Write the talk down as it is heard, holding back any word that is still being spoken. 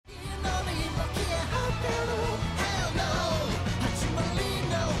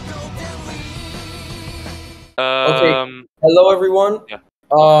Hello, everyone. Yeah.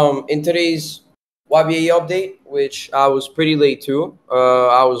 In today's YBA update, which I was pretty late to,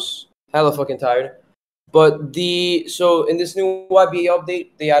 I was hella fucking tired. But in this new YBA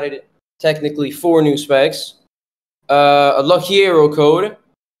update, they added technically 4 new specs, a lucky hero code,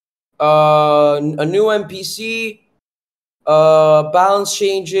 a new NPC, balance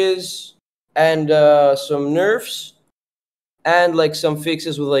changes, and some nerfs, and like some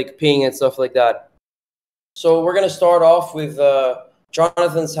fixes with like ping and stuff like that. So we're gonna start off with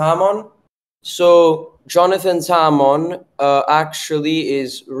Jonathan's Hamon. So Jonathan's Hamon actually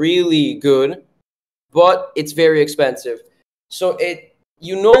is really good, but it's very expensive. So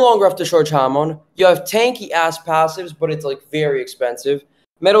you no longer have to charge Hamon. You have tanky ass passives, but it's like very expensive.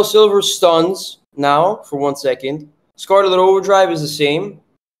 Metal Silver stuns now for 1 second. Scarlet Overdrive is the same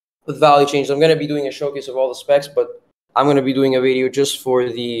with value change. I'm gonna be doing a showcase of all the specs, but I'm gonna be doing a video just for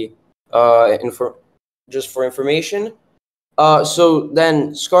the information. So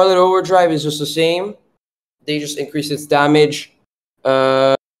then Scarlet Overdrive is just the same. They just increase its damage.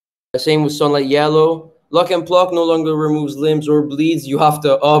 Same with Sunlight Yellow. Luck and Pluck no longer removes limbs or bleeds. You have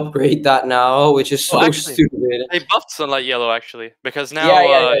to upgrade that now, which is so stupid. They buffed Sunlight Yellow actually, because now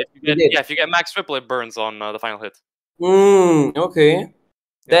if you get Max Ripple, it burns on the final hit. Okay. Yeah.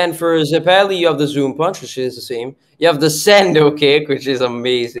 Then for Zeppeli, you have the Zoom Punch, which is the same. You have the Sendo Kick, which is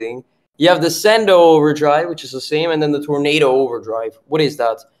amazing. You have the Sendo Overdrive, which is the same, and then the Tornado Overdrive. What is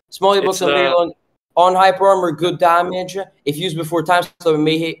that? Small hitbox on Hyper Armor, good damage. If used before time stop, it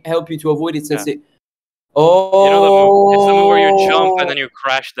may help you to avoid it since it... Oh! You know the move? It's the move where you jump and then you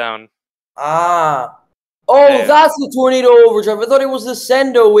crash down. Ah. Oh, yeah. That's the Tornado Overdrive. I thought it was the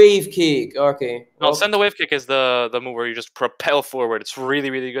Sendo Wave Kick. Okay. No, Sendo Wave Kick is the move where you just propel forward. It's really,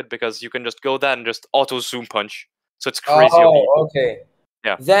 really good because you can just go that and just auto Zoom Punch. So it's crazy. Oh, okay.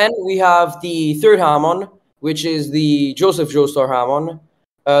 Yeah. Then we have the third Hamon, which is the Joseph Joestar Hamon.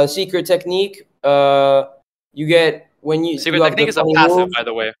 Secret Technique. You get when you... Secret Technique is a passive, by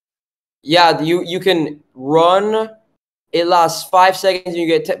the way. Yeah, you can run. It lasts 5 seconds and you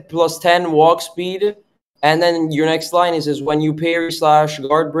get plus 10 walk speed. And then your next line is when you parry /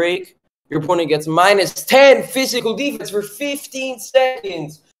 guard break, your opponent gets minus 10 physical defense for 15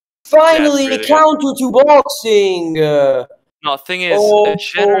 seconds. Finally, really counter to boxing. No, thing is,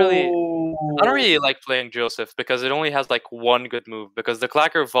 generally, I don't really like playing Joseph because it only has like one good move. Because the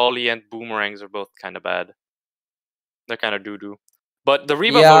Clacker Volley and Boomerangs are both kind of bad. They're kind of doo-doo. But the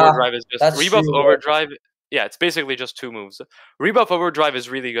Rebuff Overdrive is just... Rebuff Overdrive... Yeah, it's basically just 2 moves. Rebuff Overdrive is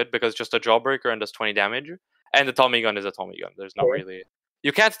really good because it's just a Jawbreaker and does 20 damage. And the Tommy Gun is a Tommy Gun. There's not really...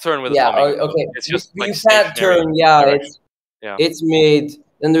 You can't turn with a Tommy Gun. Okay. It's just you can't turn, it's mid.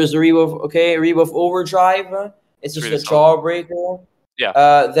 Then there's the Rebuff, Rebuff Overdrive. It's just a Jawbreaker.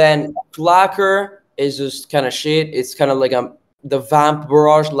 Yeah. Then Clacker is just kind of shit. It's kind of like the Vamp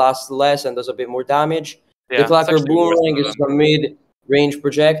Barrage lasts less and does a bit more damage. Yeah, the Clacker Boomerang is a mid-range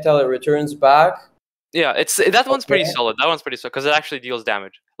projectile. It returns back. Yeah, that one's pretty solid. That one's pretty solid because it actually deals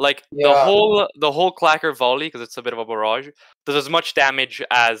damage. Like the whole Clacker Volley, because it's a bit of a barrage, does as much damage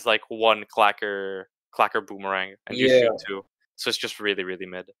as like one Clacker Boomerang, and you shoot 2. So it's just really, really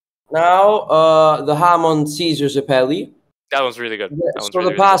mid. Now, the Hamon Caesar Zeppeli. That one's really good. So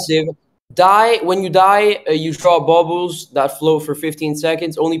the passive, when you die, you draw bubbles that float for 15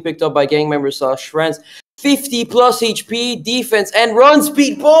 seconds, only picked up by gang members / friends. 50 plus HP, defense, and run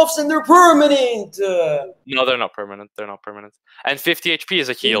speed buffs, and they're permanent. No, they're not permanent. They're not permanent. And 50 HP is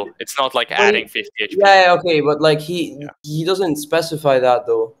a heal. It's not like adding 50 HP. Yeah, okay, but like he doesn't specify that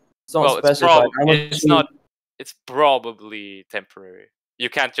though. It's not specified. It's probably temporary. You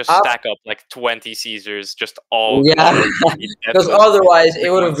can't just stack up like 20 Caesars just all. Yeah, because otherwise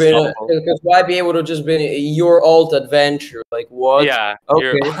it would have been. Because YBA would have just been your alt adventure. Like what? Yeah.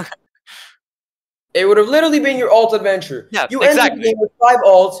 Okay. It would have literally been your alt adventure. Yeah, you end the game with 5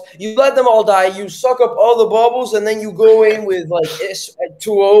 alts, you let them all die, you suck up all the bubbles, and then you go in with like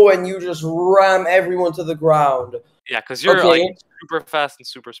 2-0 and you just ram everyone to the ground. Yeah, because you're like super fast and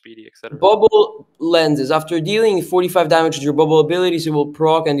super speedy, etc. Bubble lenses. After dealing 45 damage with your bubble abilities, it will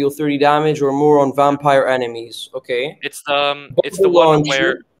proc and deal 30 damage or more on vampire enemies. Okay. It's the one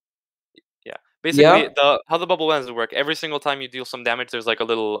where... Basically, how the bubble lenses work, every single time you deal some damage, there's like a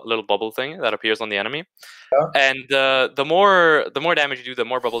little bubble thing that appears on the enemy. Yeah. And the more damage you do, the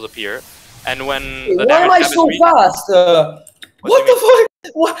more bubbles appear. And when the why am I so fast? What the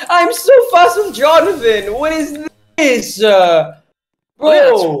fuck? What? I'm so fast with Jonathan. What is this? Bro. Oh, yeah,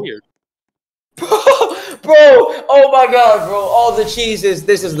 that's weird. Bro, oh my god, bro. All the cheeses.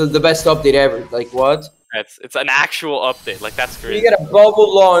 This is the best update ever. Like, what? It's an actual update. Like, that's great. You get a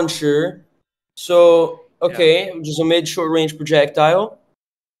bubble launcher. So Okay, which is a mid-short range projectile.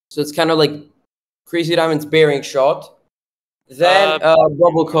 So it's kind of like Crazy Diamond's bearing shot. Then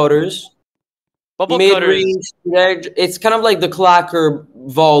bubble cutters. Mid-range, it's kind of like the Clacker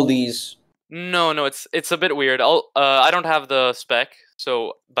volleys. No, it's a bit weird. I don't have the spec,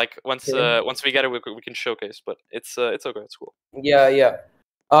 so like once we get it, we can showcase. But it's okay, it's cool. Yeah.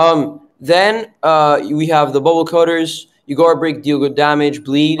 Then we have the bubble cutters. You guard break, deal good damage,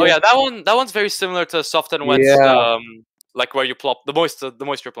 bleed. Oh yeah, that one's very similar to Soft and Wet's. Like where you plop the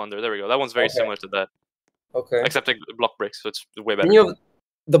moisture plunder. There we go. That one's very similar to that. Okay. Except it block breaks, so it's way better. Then you have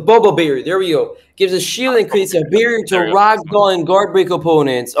the bubble barrier. There we go. Gives a shield and creates a barrier to ragdoll and guard break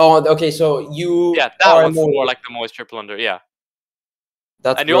opponents. Oh, okay. So you that one's more like the moisture plunder. Yeah.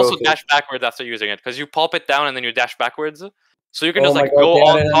 And you also dash backwards after using it because you pop it down and then you dash backwards. So you can just like go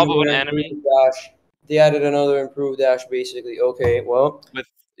on top of an enemy. They added another improved dash, basically. Okay, well.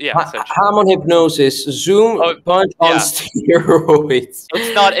 Hamon Hypnosis, Zoom Punch on steroids.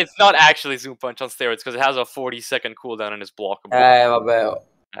 It's not actually Zoom Punch on steroids because it has a 40-second cooldown and it's blockable.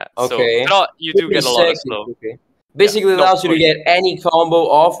 Okay. So you do get a lot of slow. Okay. Basically, allows you to get any combo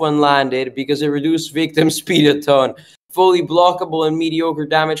off when landed because it reduces victim speed a ton. Fully blockable and mediocre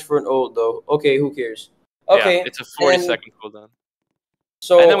damage for an ult, though. Okay, who cares? Okay, it's a 40-second cooldown.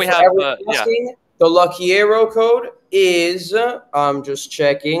 So and then we have the Lucky Arrow code is, I'm just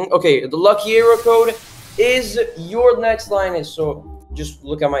checking. Okay, the Lucky Arrow code is your next line is, so just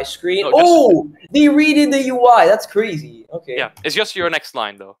look at my screen. They redid the UI. That's crazy. Okay. Yeah, it's just your next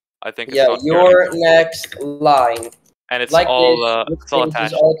line, though. I think it's not your next line. And it's like all, it's all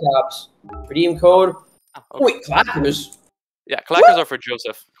attached. All caps. Redeem code. Wait, clackers? Yeah, clackers are for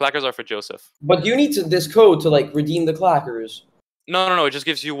Joseph. Clackers are for Joseph. But you need this code to, like, redeem the clackers. No. It just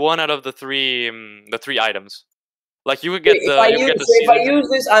gives you one out of the three items. Like you would get if I use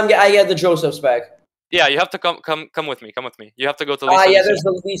this, I get the Joseph spec. Yeah, you have to come with me. Come with me. You have to go to Lisa. There's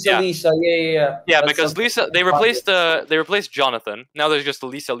the Lisa. Yeah. Yeah, because Lisa, they replaced Jonathan. Now there's just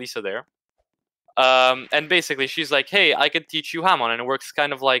Lisa there. And basically she's like, hey, I could teach you Hamon, and it works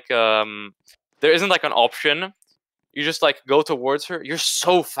kind of like there isn't like an option. You just like go towards her. You're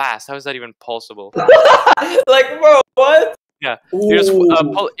so fast. How is that even possible? Like, bro, what? Yeah, you just pull out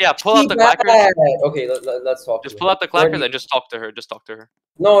the clackers. Okay, let's talk. Just pull out the clackers and just talk to her.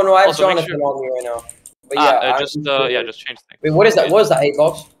 No, I have Jonathan on me right now. But just change things. Wait, what is that? What is that,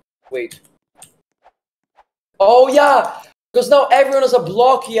 Hitbox? Wait. Oh yeah, because now everyone has a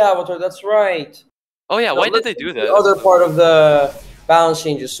blocky avatar. That's right. Oh yeah, why did they do that? The other part of the balance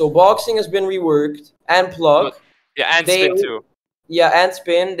changes. So boxing has been reworked and pluck. Yeah, and spin too. Yeah, and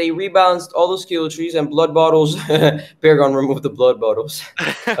spin. They rebalanced all the skill trees and blood bottles. Paragon removed the blood bottles.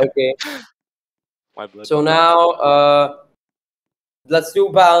 Okay. So now, let's do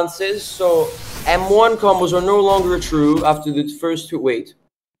balances. So M1 combos are no longer true after the first two. Wait.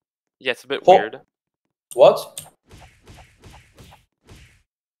 Yeah, it's a bit weird. What?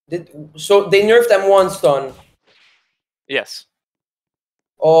 So they nerfed M1 stun. Yes.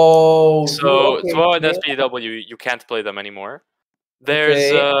 Oh. So tomorrow at SPW, you can't play them anymore.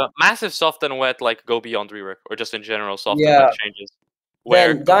 There's massive soft and wet, like go beyond rework, or just in general soft and wet changes.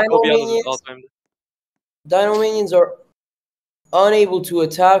 Where Dino minions are unable to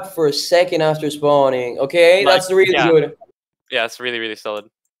attack for a second after spawning. Okay, like, that's really good. Yeah, it's really, really solid.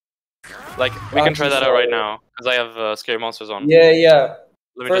 Like, we can try that out right now, because I have Scary Monsters on. Yeah.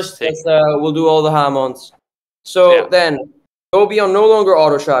 First, we'll do all the Hamons. So then, go beyond no longer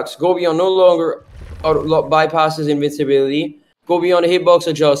auto shocks. Go beyond no longer bypasses invincibility. Go beyond hitbox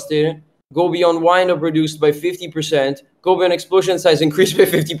adjusted. Go beyond windup reduced by 50%. Go beyond explosion size increased by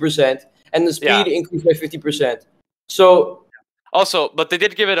 50%. And the speed increased by 50%. So... Also, but they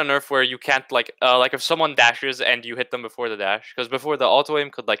did give it a nerf where you can't, like if someone dashes and you hit them before the dash, because before the auto aim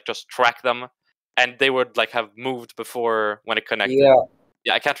could, like, just track them, and they would, like, have moved before when it connected.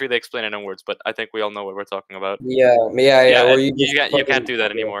 Yeah, I can't really explain it in words, but I think we all know what we're talking about. Yeah. You can't do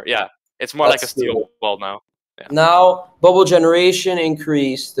that anymore. Yeah, it's more like a steel ball now. Yeah. Now, bubble generation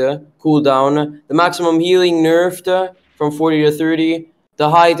increased, cooldown. The maximum healing nerfed from 40 to 30. The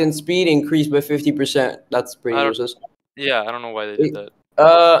height and speed increased by 50%. That's pretty useless. Yeah, I don't know why they did that.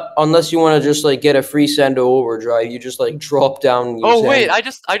 Unless you want to just like get a free Sendo overdrive, you just like drop down. Oh wait, I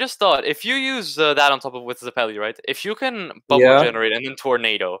just thought if you use that on top of with Zeppeli, right? If you can bubble generate and then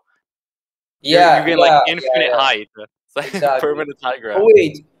tornado, you get like infinite height. It's like permanent high ground. Oh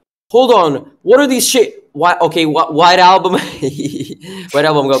wait, hold on. What are these shit? White Album. White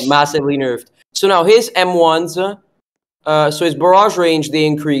Album got massively nerfed. So now his M1s. So his barrage range, they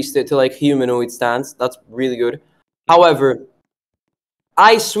increased it to like humanoid stance. That's really good. However,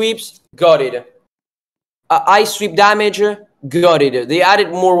 ice sweeps gutted. Ice Sweep damage, gutted. They added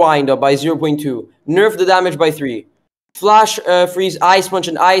more wind up by 0.2. Nerfed the damage by 3. Flash, Freeze, Ice Punch,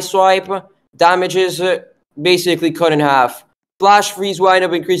 and Ice Swipe damages basically cut in half. Flash, Freeze, Wind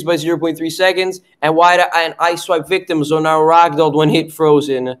Up increased by 0.3 seconds, and Ice Swipe victims are now ragdolled when hit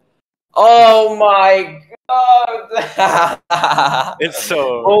frozen. Oh my god! It's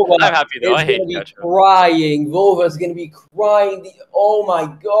so. Vova, I'm happy though. I hate Gacha. Crying. Vova's gonna be crying. Oh my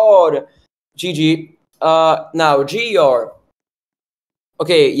god. GG. Now GR.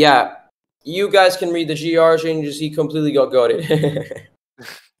 Okay, yeah. You guys can read the GR changes. He completely got gutted.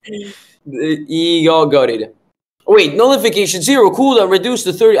 He got gutted. Wait, nullification 0 cooldown reduced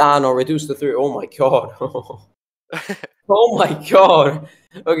to 30. Ah no, reduced to 30. Oh my god. Oh my god.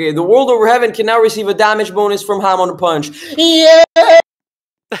 Okay, the world over heaven can now receive a damage bonus from Hamon Punch. Yeah!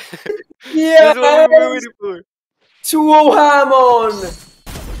 Yeah! 2-0 Hamon!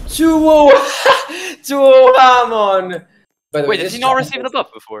 2-0 Hamon! By the way, did he not receive the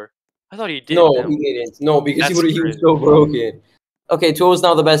buff before? I thought he did. No, he didn't. No, because he was so broken. Okay, 2-0 is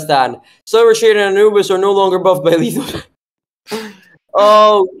now the best stand. Silver Shade and Anubis are no longer buffed by lethal.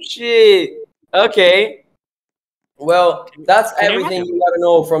 Oh, shit. Okay. Well, that's everything you gotta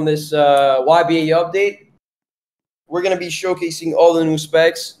know from this YBA update. We're gonna be showcasing all the new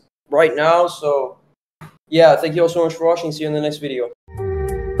specs right now. So, yeah, thank you all so much for watching. See you in the next video.